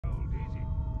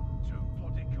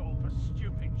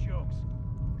shucks.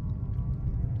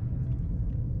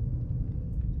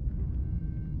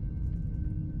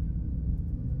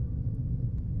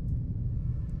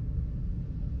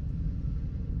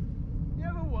 You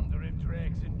ever wonder if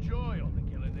drakes enjoy all the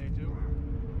killing they do?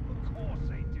 Of course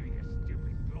they do, you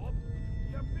stupid glob.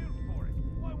 They're built for it.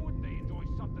 Why wouldn't they enjoy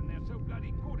something they're so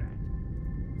bloody good at?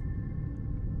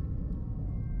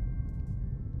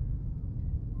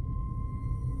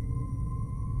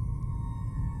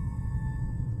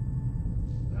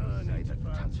 Say the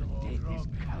touch of death is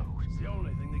cold. It's the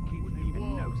only thing that keeps me Even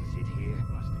warm. notice it here.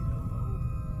 Rusted elbow.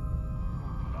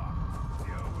 Luck.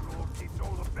 The Overlord keeps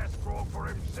all the best grog for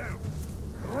himself.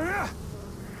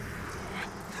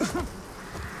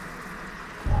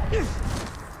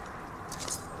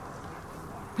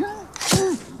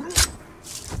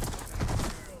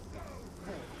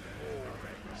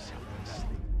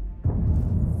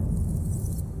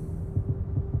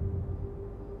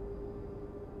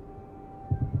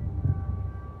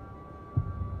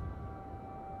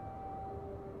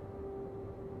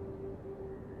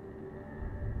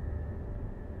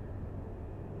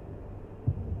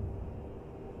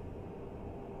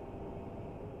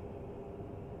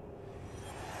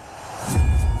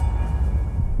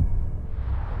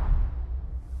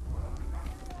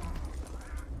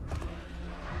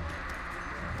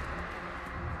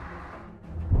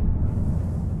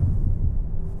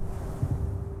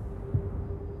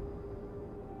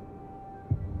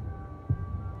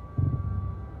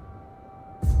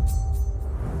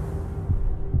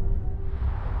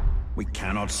 We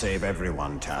cannot save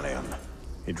everyone, Talion.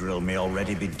 Idril may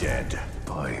already be dead.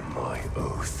 By my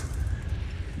oath,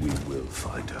 we will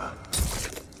find her.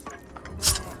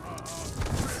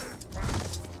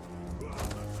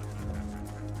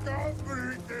 Don't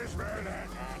beat this man at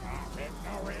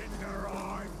no end to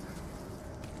rhyme.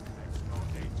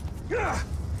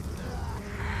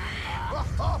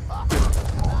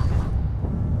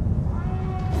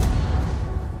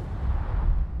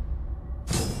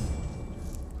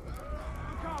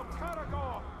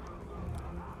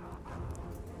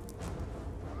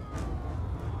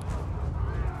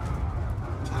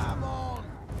 Come on!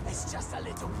 It's just a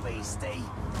little beastie.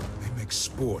 They make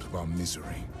sport of our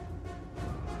misery.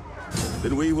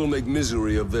 Then we will make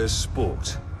misery of their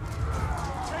sport.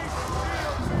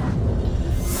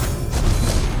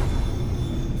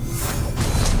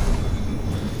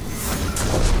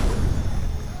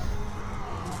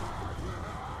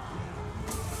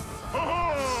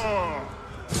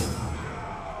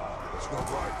 That's not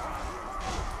right.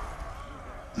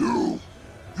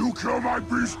 You kill my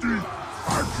beastie,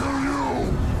 I kill you!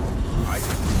 I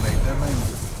think we made them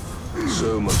angry.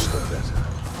 So much the better.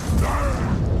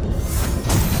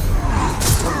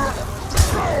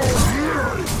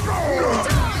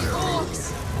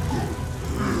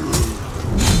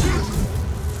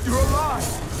 You're alive!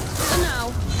 For now,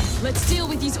 let's deal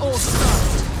with these orcs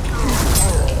first.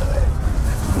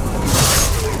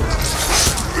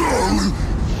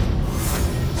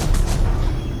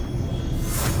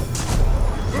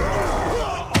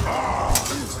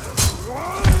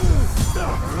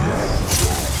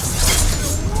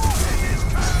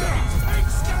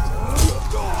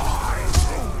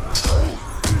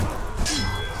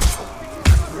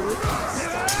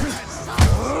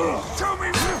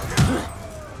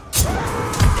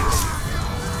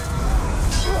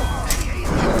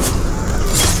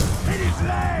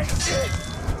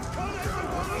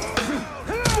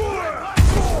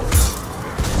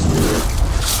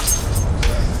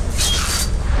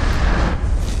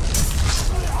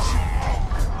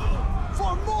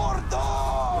 For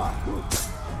Mordor!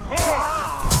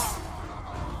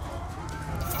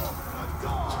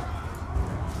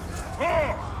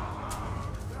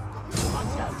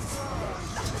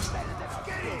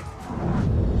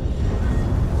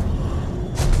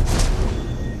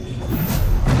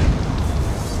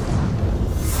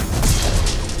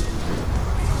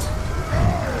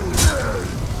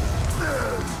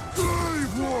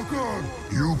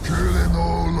 You killing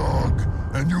Olog,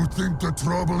 and you think the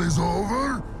trouble is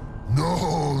over?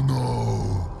 No,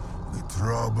 no. The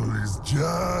trouble is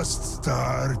just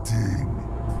starting.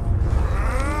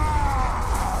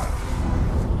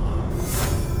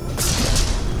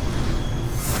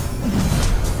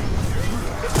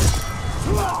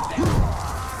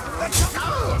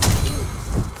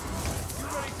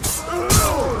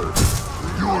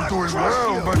 You're doing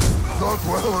well, but not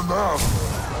well enough.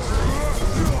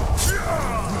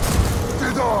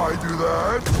 Did I do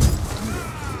that?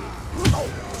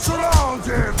 Surround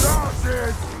him! That's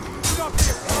it! Do not be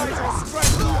afraid of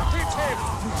strength! Hit him!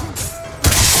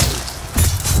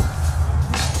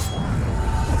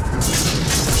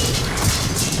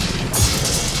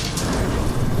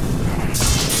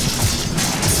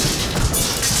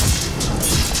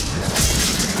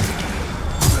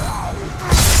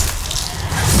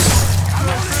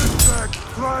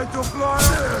 try to fly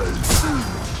away!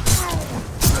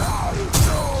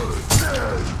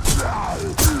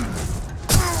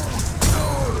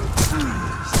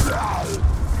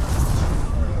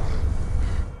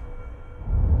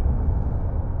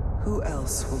 Who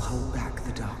else will hold back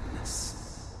the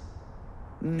darkness?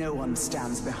 No one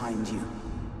stands behind you.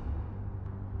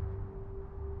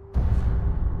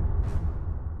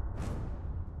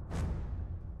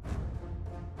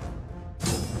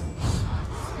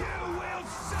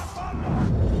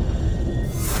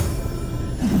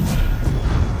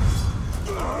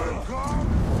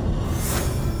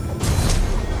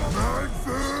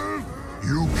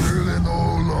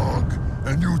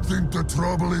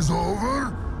 Trouble is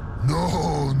over?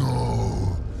 No,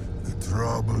 no. The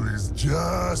trouble is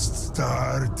just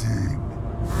starting.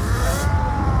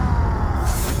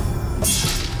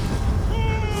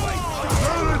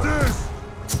 There it is!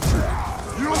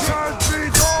 You can't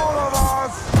beat all of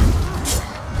us!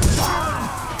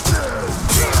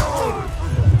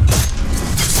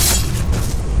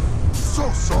 So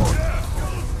sorry.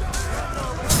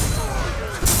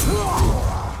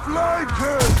 Flank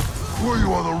him! Were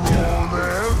you on the roll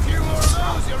there?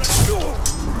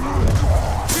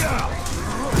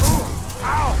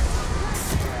 Ow!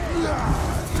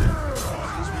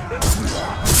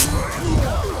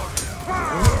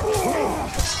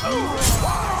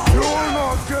 You're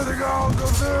not getting out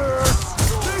of this!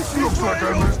 Looks like I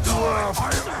missed the left.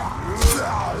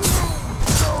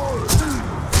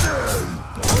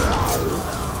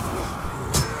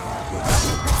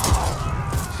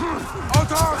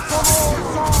 Attack from all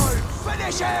sides!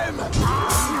 Finish him!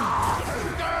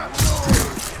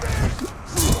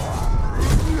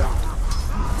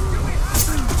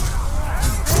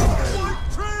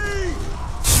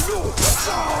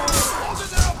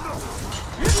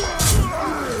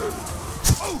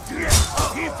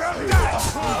 He fell down!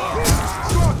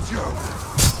 Got you!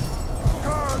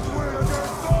 Can't win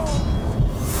against all!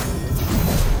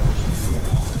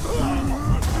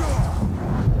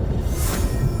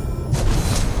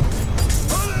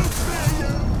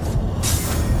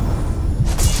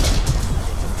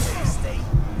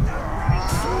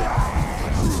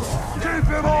 Keep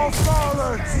him all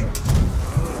silent!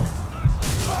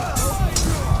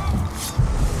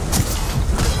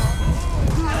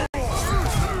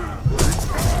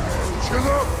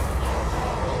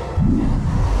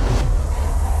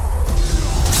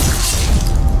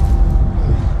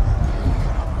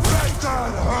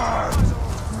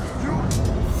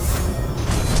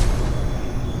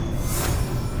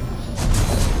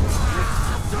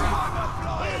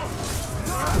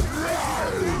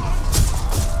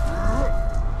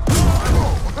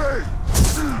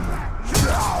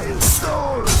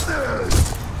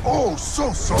 Oh,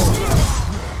 so sorry!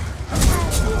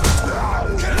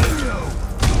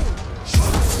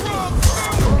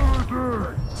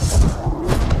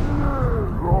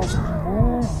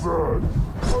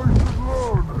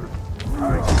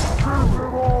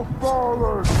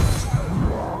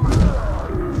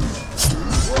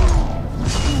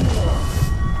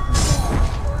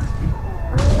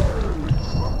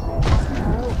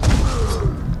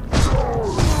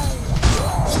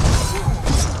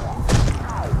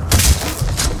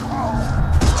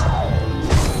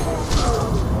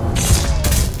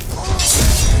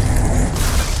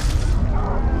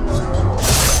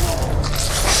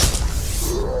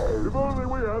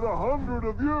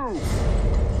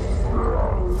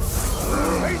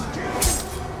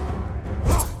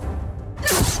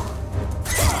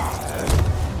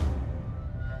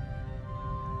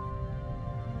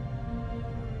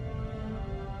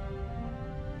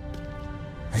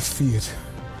 It.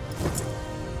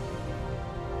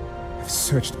 I've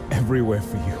searched everywhere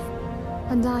for you.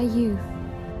 And I you.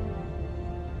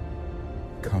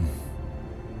 Come.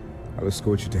 I'll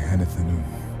escort you to Hanathanum.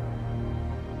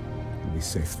 You'll be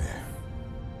safe there.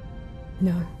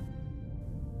 No.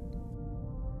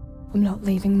 I'm not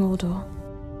leaving Mordor.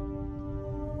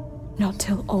 Not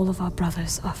till all of our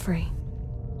brothers are free.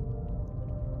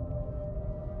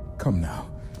 Come now.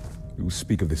 We will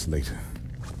speak of this later.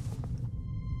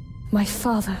 My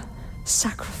father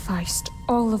sacrificed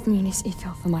all of Minas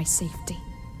Ithil for my safety.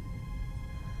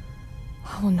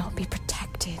 I will not be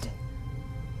protected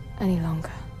any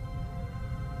longer.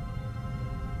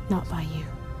 Not by you.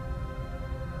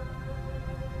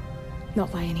 Not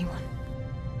by anyone.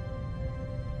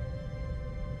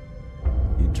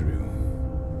 Idril,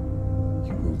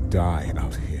 you will die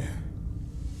out here.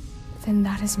 Then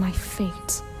that is my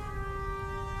fate.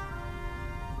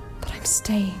 But I'm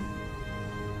staying.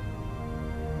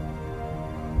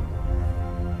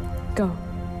 Go.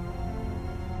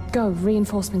 Go,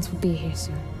 reinforcements will be here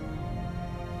soon.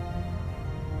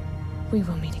 We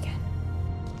will meet again.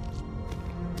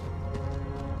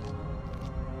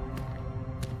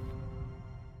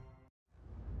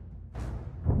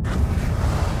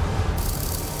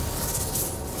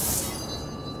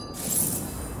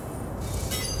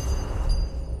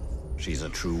 She's a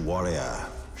true warrior.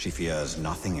 She fears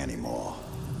nothing anymore.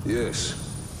 Yes,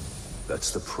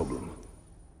 that's the problem.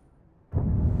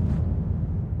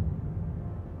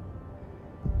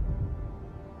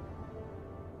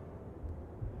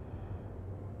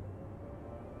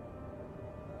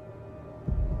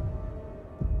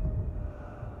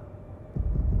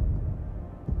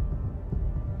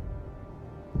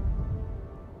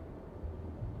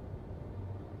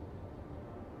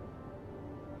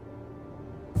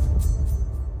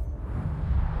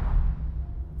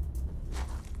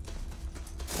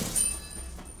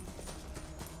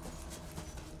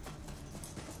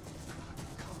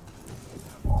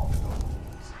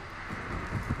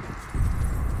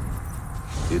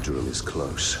 Idril is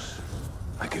close.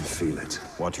 I can feel it.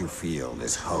 What you feel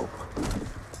is hope.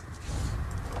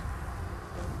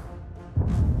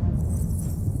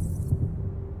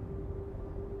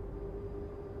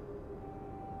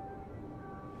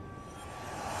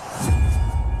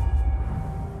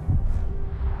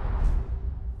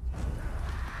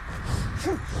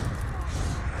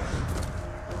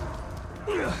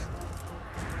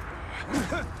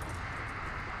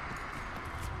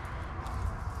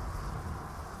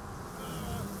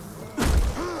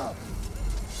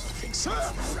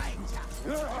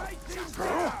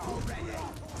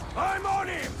 I'm on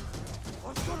him!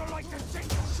 I'd sort of like to see you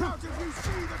shout if you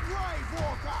see the grave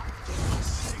walker!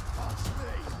 Sneak past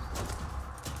me!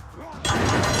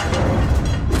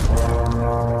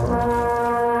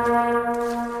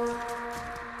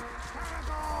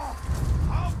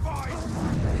 I'll fight!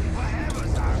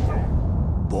 Whatever's out there!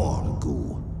 Borgu.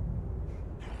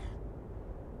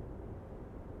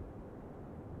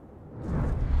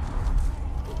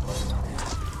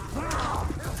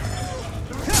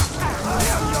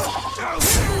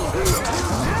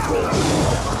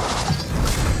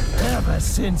 Ever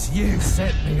since you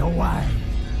sent me away,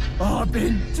 I've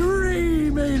been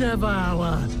dreaming of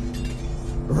our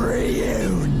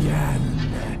reunion.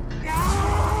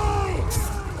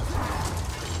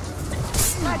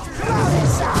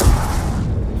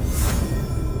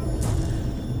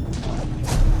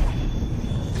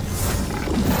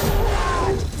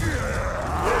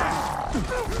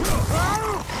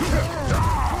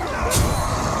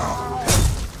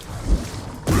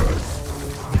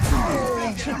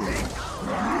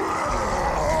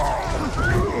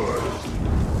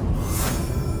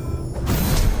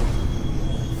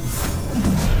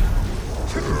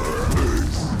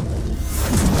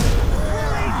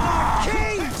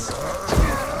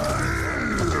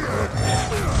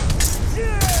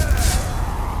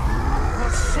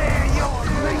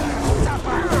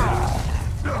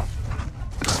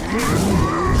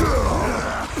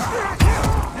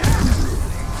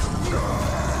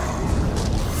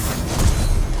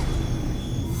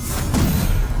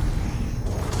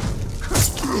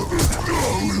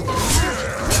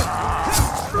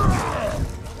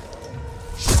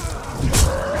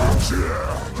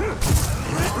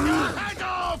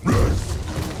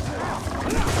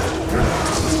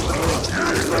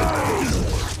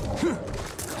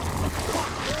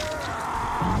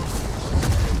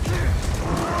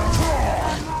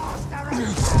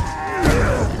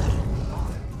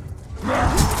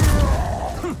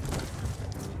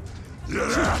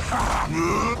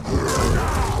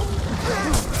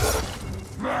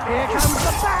 Here comes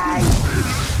the bang!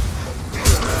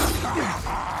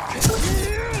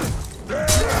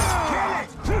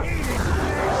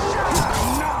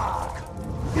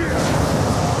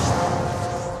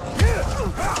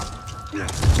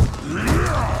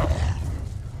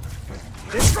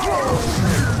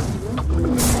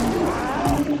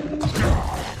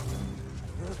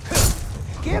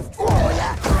 Gift for ya!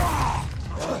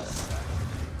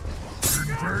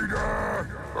 Invader!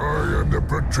 I am the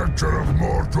protector of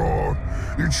Mordor,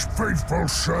 its faithful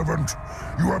servant.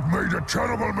 You have made a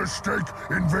terrible mistake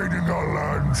invading our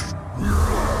lands.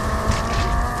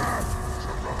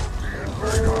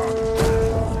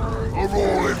 Of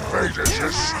all invaders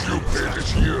as stupid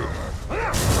as you.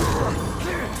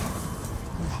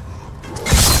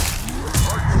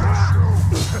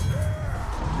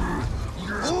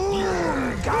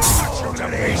 Got to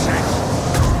pieces!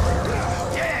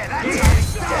 Yeah,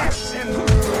 that's how it gets!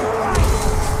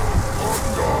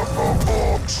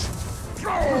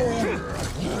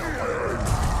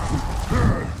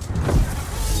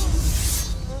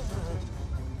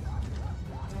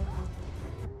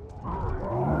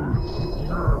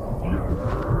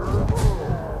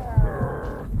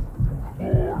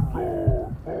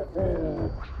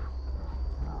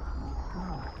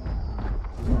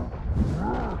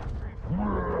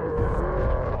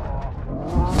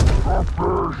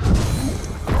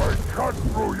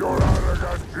 through your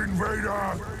arrogant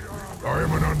invader! I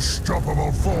am an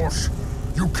unstoppable force.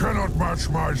 You cannot match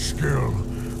my skill.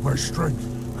 My strength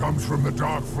comes from the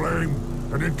dark flame,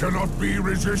 and it cannot be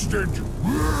resisted.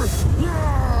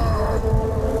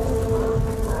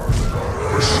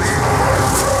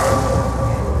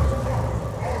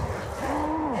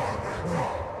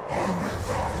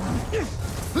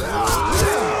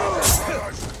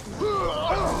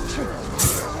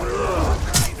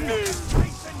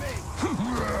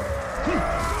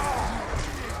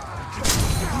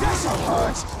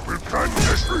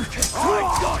 I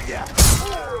got ya!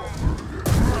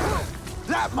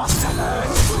 That must have hurt!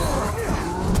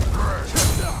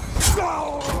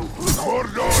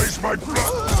 Mordor is my blood!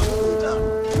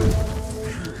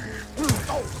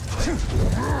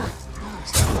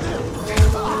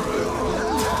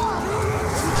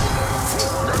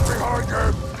 Get behind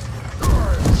him!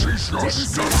 Cease your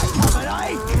stuff!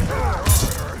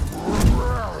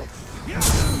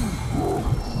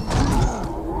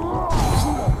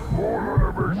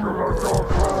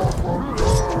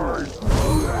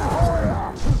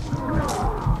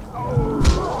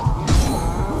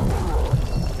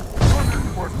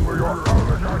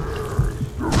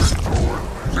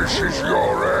 This is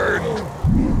your end!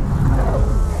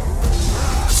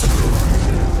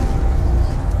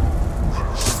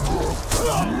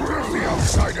 The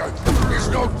outsider! There's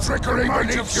no trickery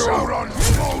beneath you! Sauron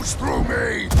flows through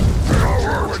me!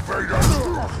 Now, invaders!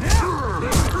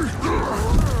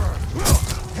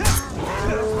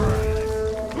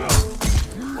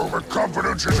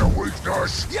 Overconfidence is a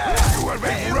weakness! You will be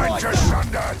rent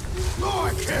asunder!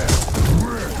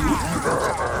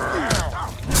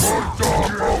 Mordor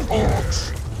for orcs!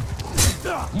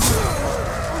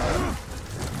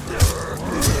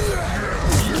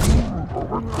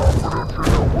 Overconfidence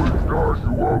is a weakness!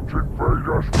 You won't invade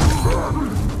us with that!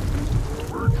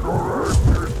 Reach your end,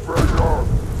 invader!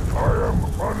 I am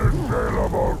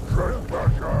unassailable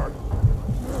trespasser!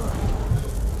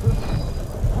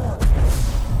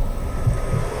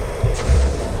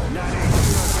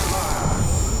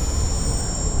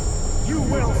 You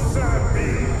will serve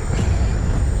me!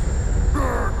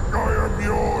 I am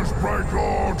yours, bright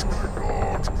lord!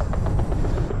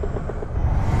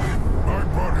 My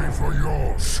body for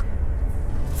yours!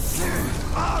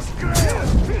 Nazgûl!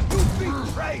 You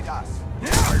betrayed us! I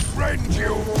friend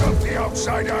you, filthy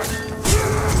outsider!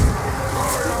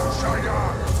 Outsider!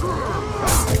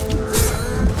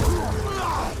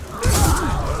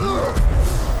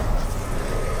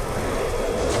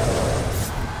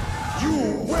 You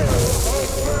will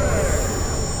obey!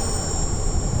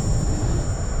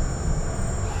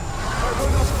 I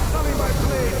will not sully my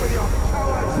blade with your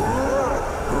cowards!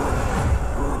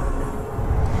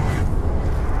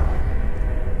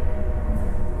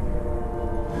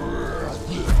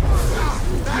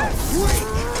 That's weak!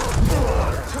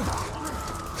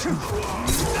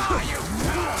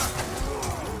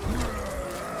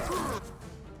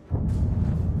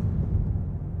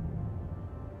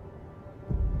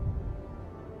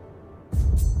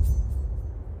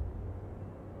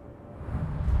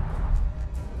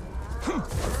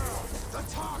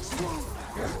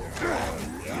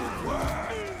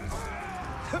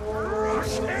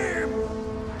 Rush him!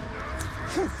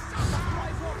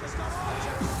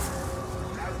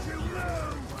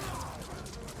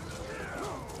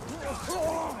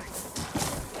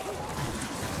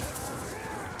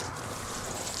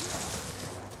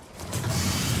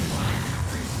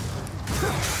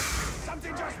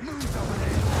 Something just moved over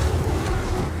there!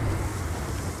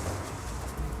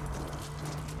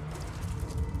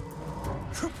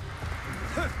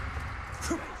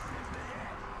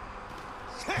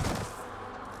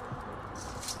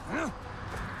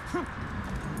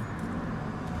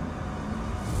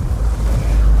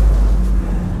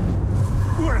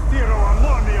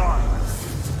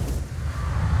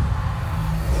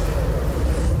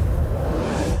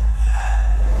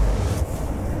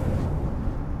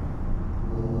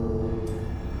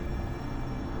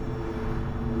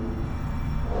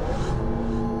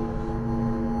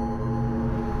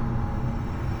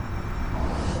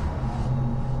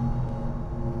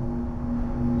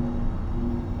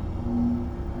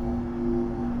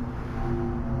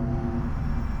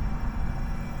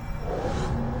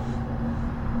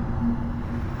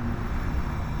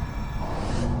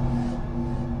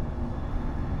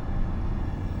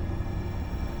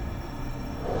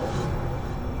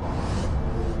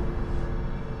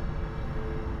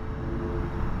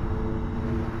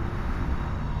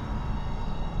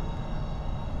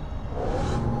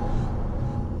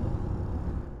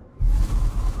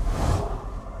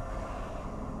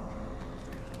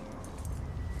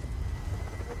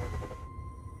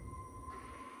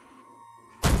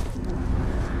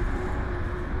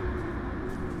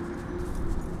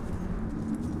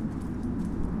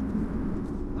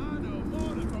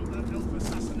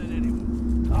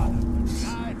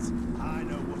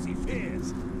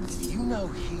 Oh,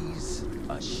 he's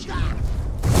a shot.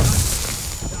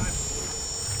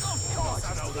 Of course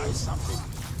I know that's something.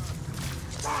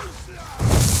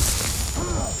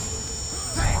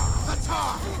 There, the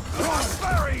tar! I'll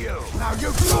bury you! Now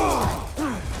you go!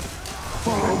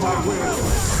 Follow my will.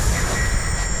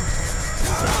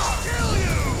 I'll kill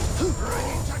you!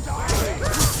 Ready to die?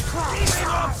 Keep him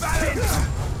off, Valin!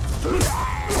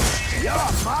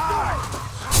 You're mine!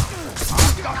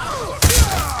 I've got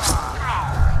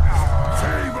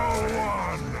Table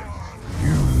one!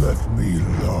 You left me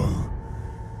low,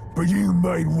 but you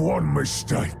made one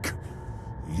mistake.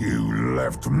 You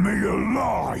left me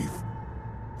alive!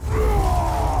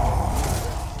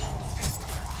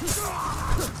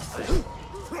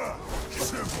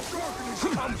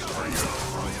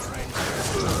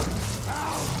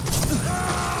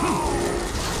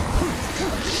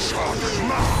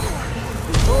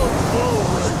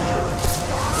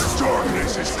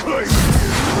 Darkness is claiming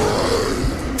you!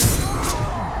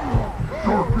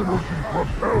 Dark energy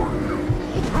propels you!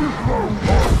 Too slow,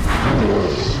 Mark!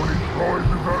 How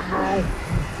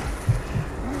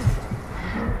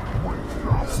many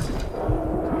tries is that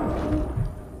now?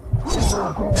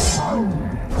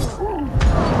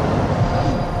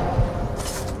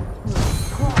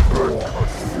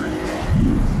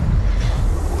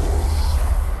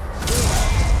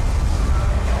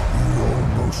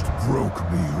 Broke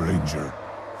me, Ranger.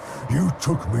 You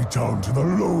took me down to the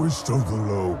lowest of the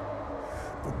low.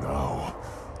 But now,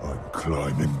 I'm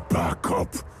climbing back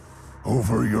up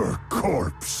over your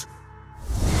corpse.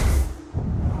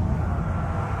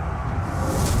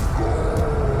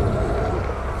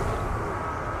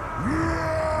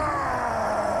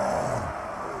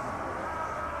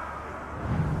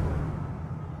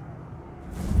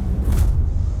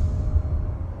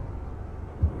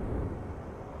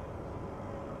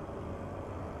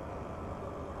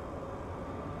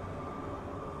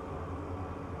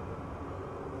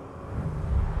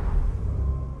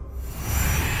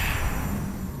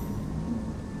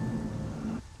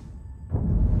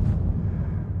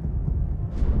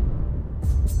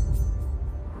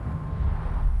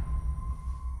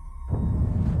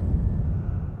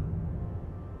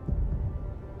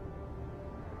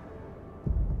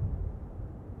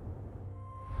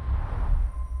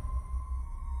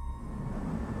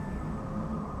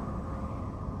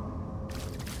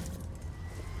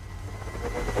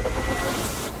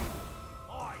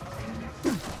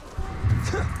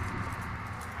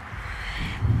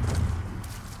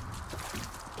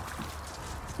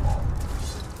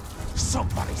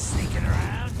 Somebody sneaking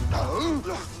around? No!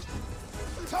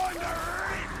 Time to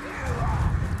rip you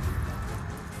up!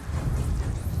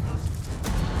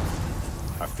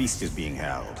 A feast is being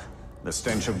held. The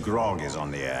stench of grog is on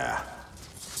the air.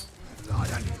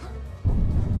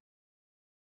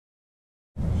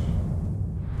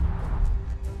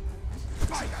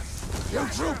 You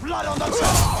drew blood on the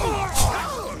top!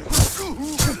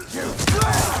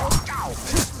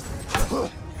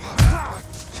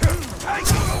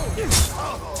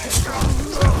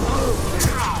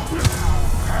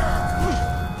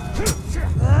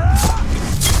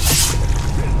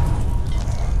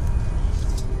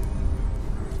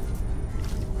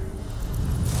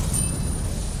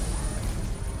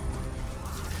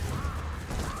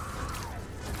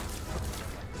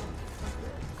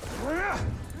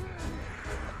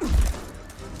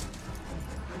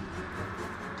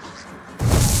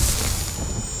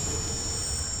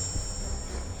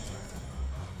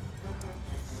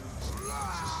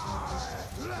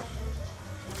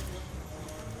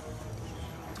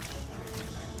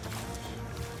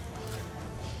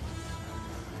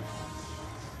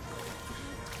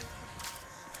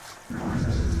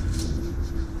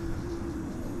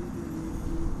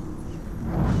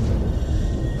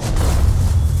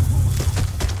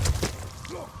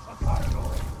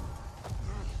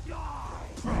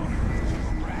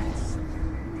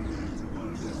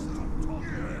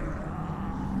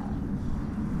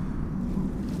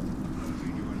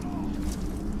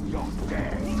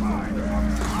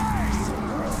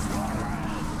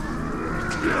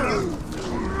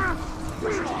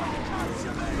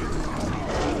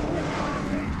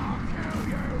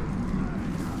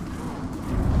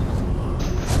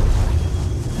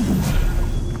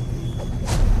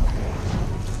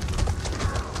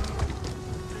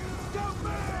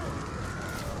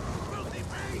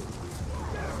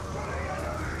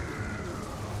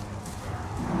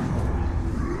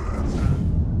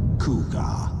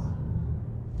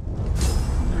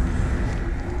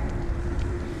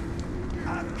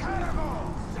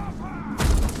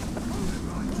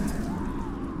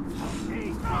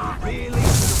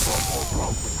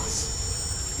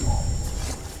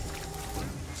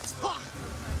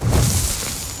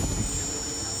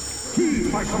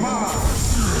 by command!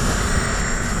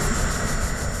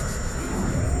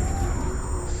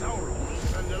 Sauron will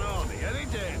send an army any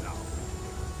day now.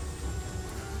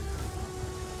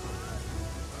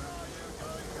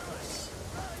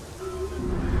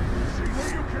 See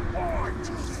where you can point!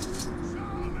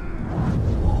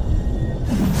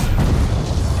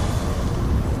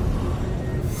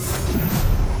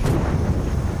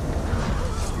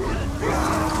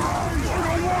 I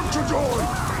don't want to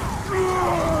die!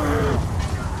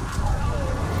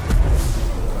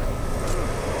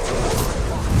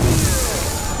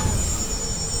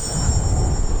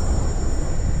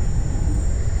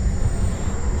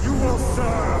 You will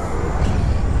serve!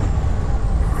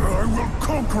 I will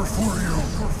conquer for you!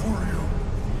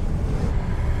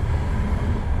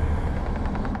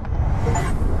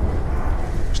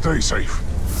 Stay safe.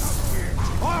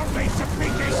 I'll make the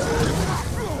biggest!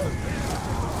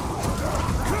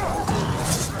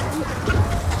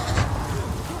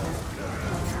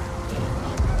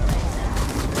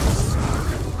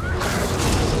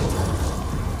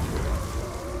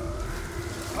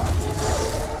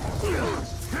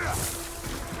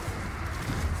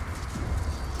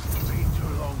 Been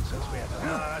too long since we had a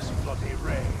last bloody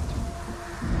raid.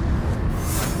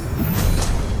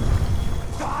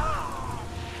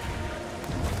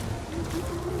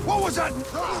 What was that?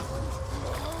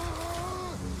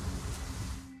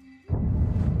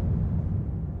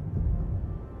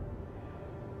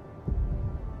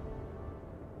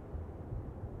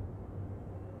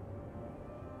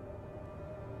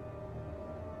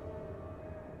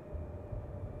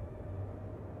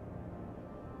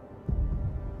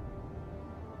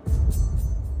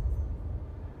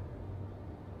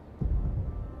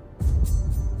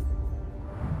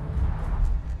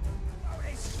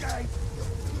 Escape!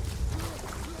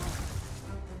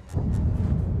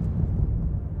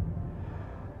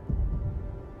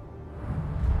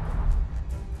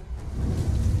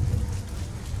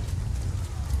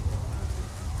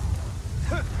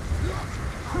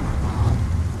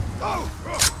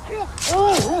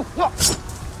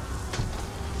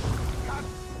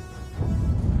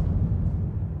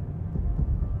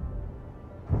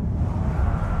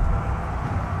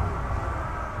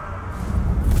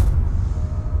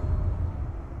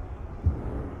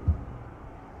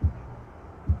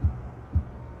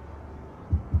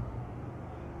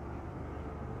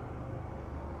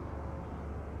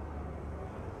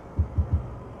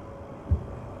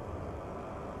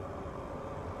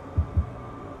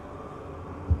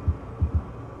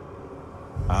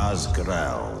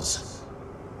 Nazgûls.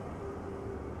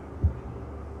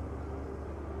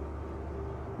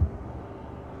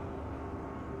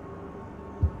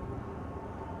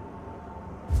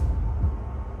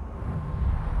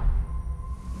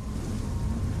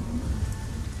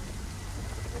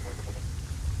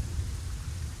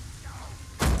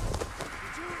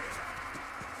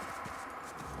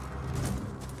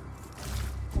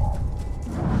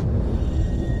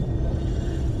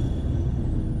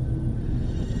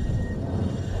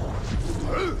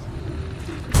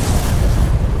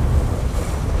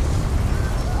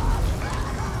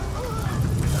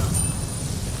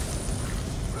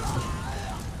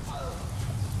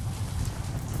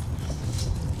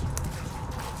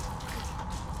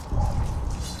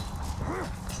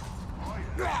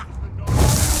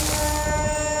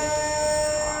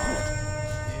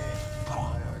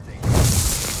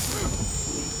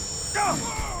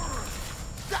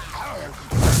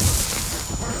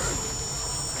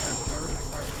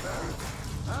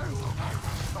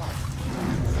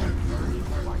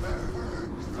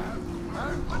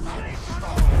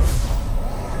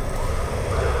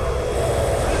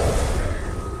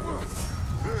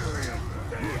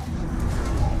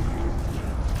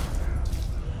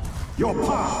 Your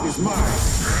path is mine!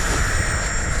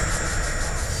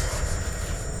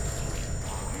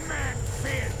 Man,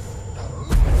 fear!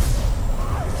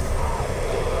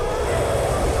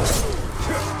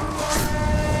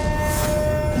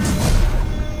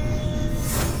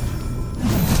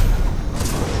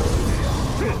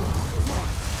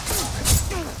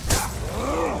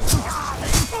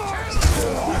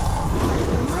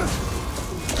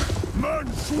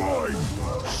 Man swine!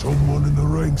 Someone in the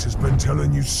ranks has been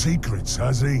telling you secrets,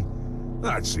 has he?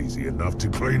 That's easy enough to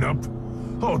clean up.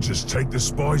 I'll just take the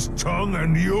spy's tongue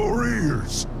and your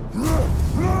ears.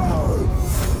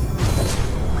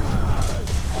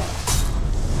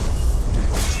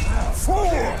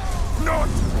 Four! Not!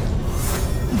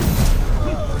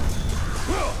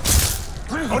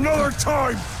 Another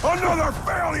time! Another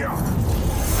failure!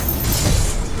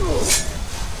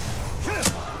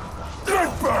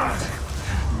 Get back!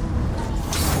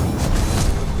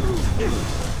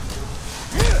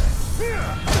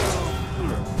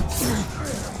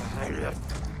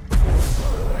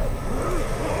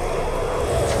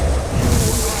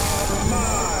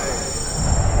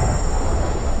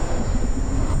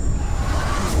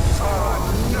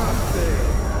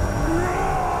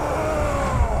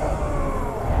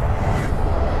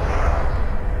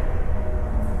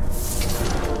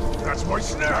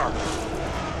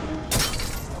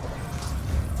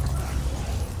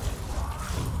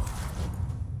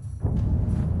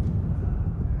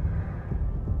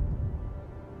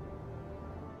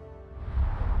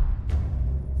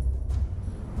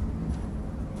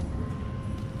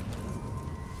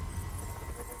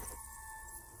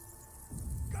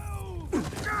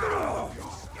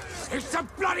 It's a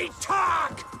bloody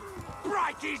Targ!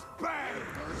 Break his bed!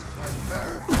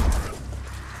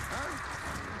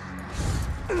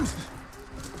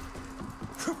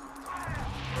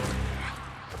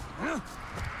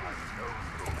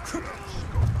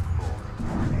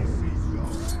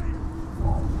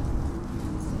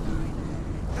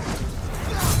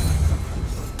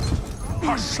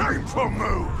 A shameful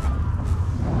move!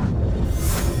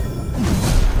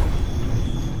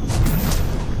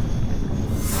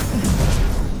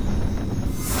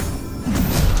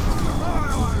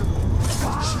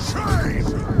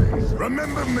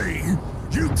 Remember me?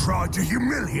 You tried to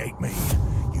humiliate me.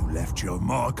 You left your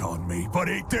mark on me, but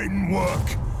it didn't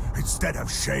work. Instead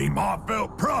of shame, I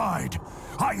felt pride.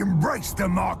 I embraced the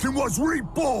mark and was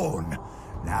reborn.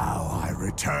 Now I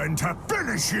return to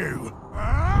finish you.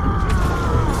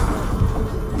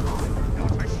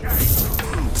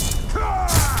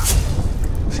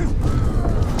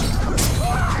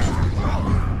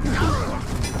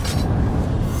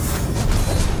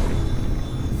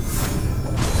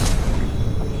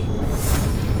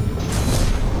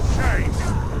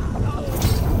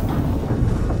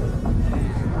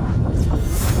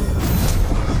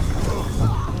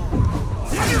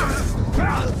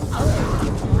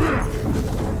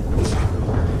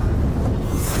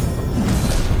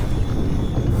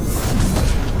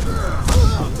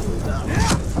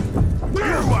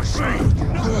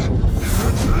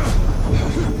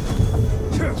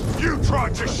 You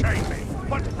tried to shame me,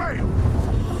 but failed.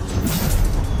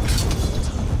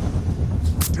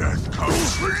 Death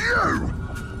comes for you!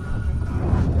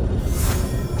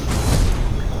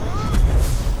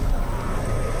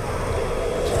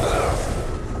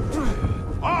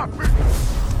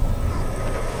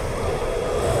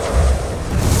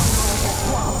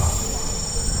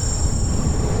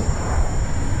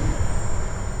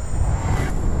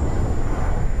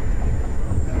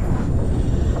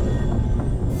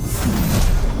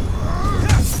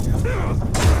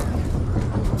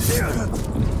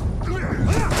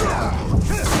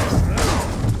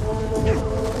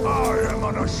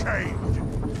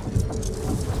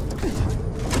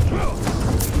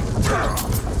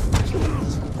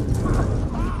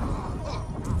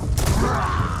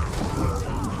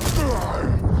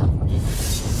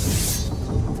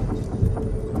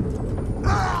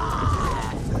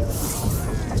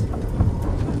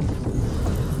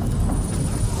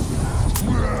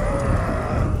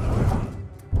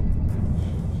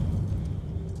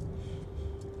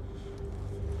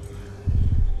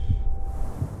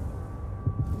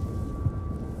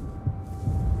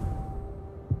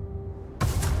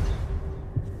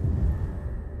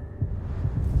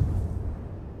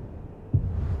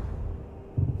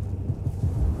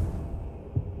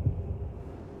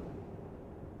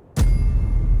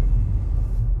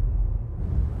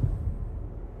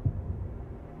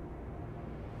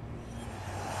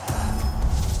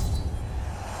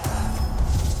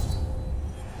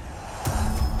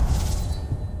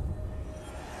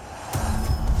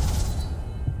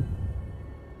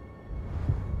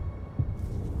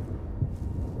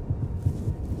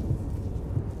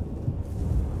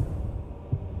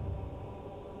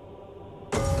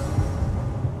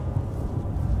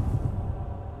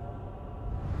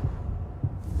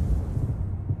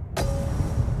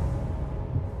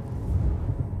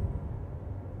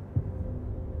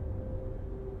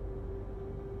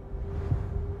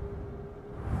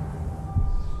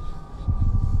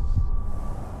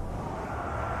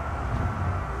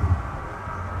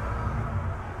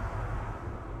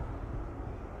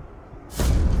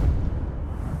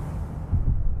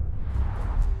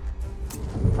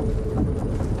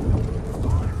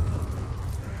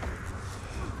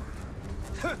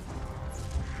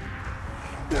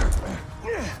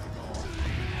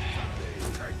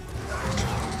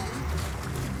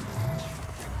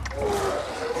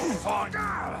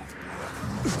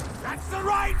 That's the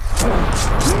right!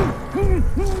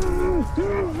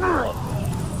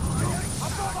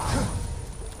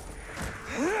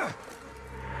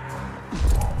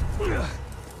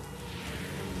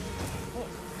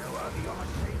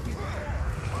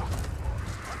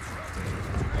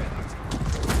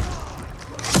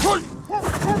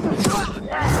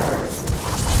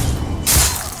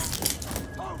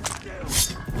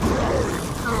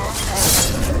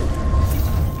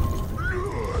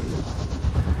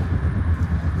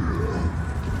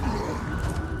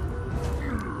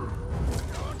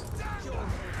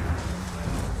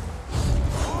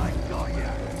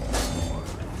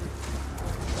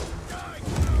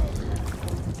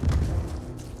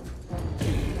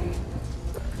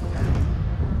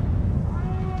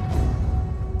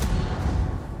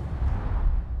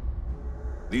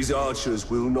 These archers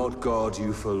will not guard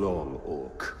you for long,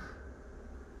 Orc.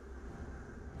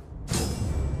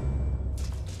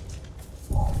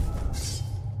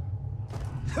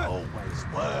 Always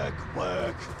work,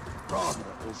 work.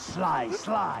 Rather sly,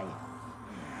 sly.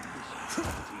 This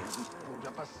party hasn't pulled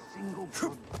up a single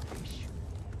good fish.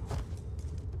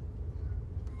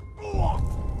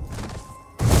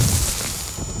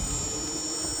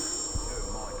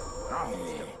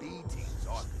 The beatings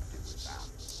I could do without.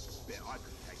 Bet I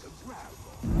could take a grab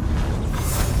on.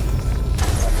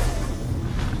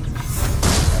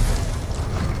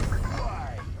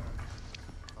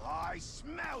 I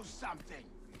smell something.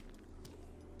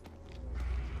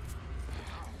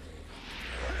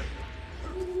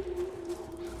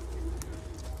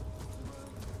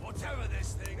 Whatever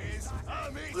this thing is,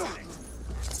 I'm eating it.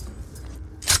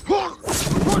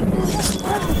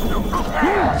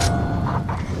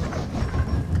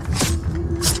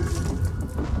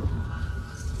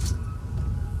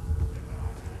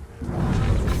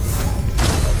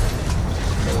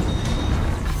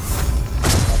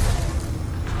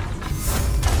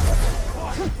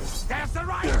 There's the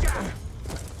ranger!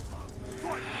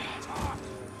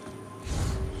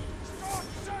 Start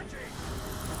searching!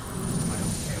 I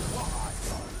don't care what I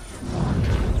find.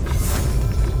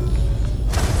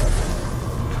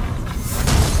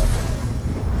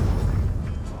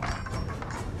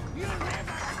 You'll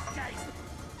never escape!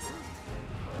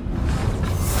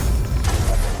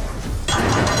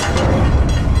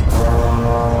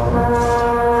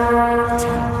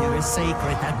 Tell you a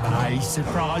secret that may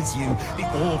surprise you. The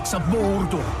orcs of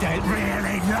Mordor don't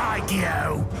really like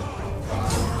you.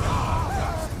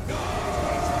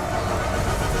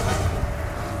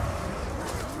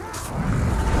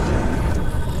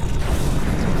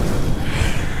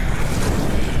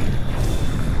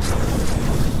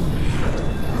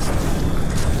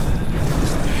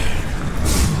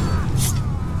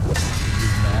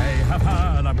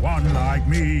 One like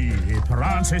me, he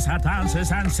prances and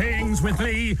dances and sings with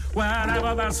glee.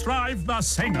 Wherever there's strife, the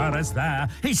singer is there.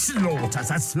 He slaughters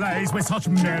and slays with such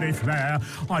merry flair.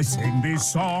 I sing this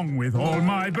song with all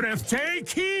my breath. Take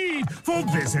heed, for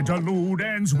this interlude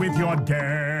ends with your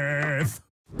death.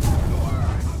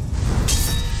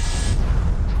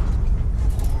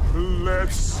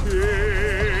 Let's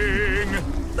sing.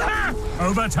 Ah!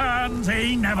 Overturns,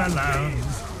 he never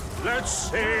learns. Let's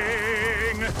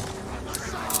sing.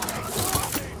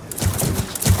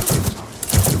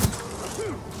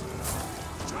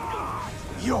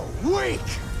 You're weak!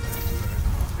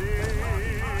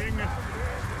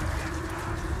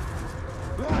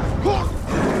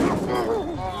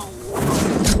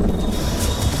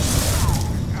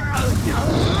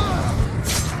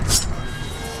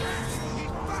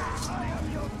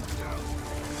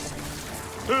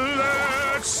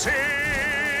 Sing. Let's sing.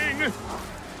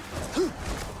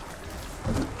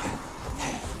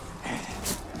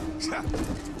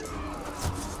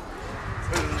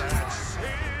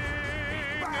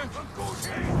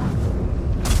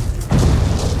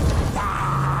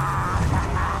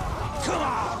 Come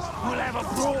on! We'll have a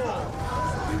brawl!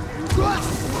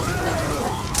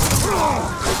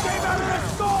 They came out of the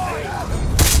sky!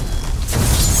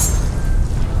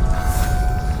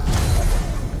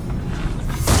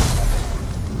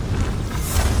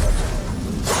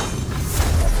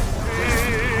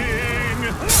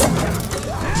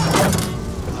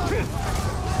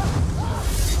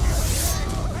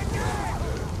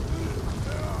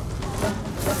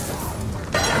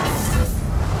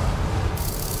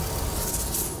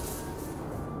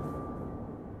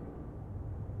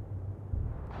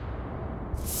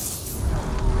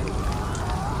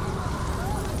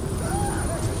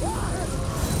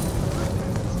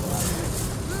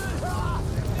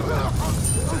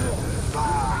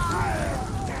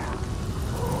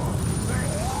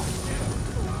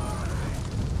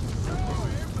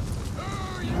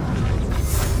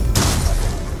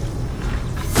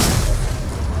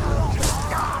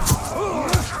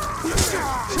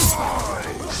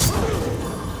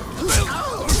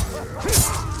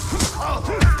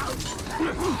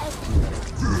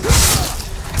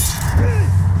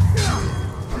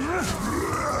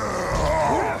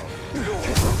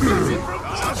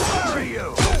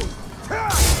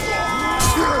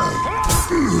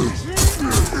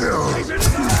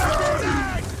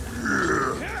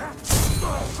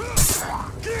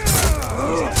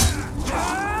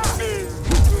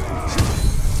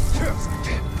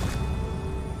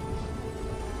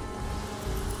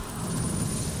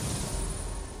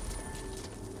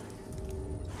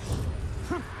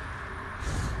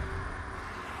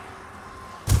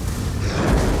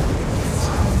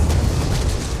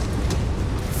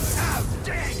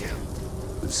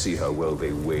 see how well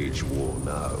they wage war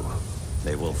now.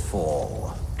 They will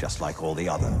fall, just like all the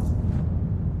others.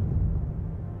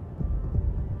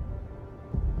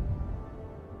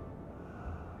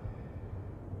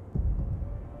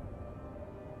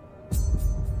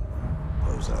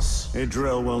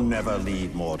 Idril will never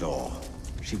leave Mordor.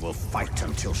 She will fight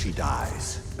until she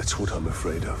dies. That's what I'm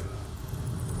afraid of.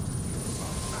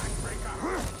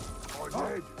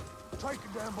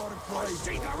 Taken down by the blade.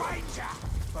 See the ranger!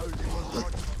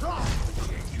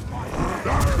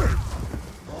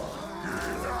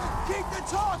 Keep the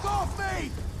talk off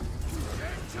me!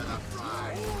 Get to the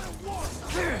fray!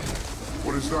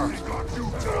 What is that?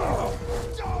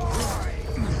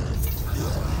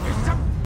 It's a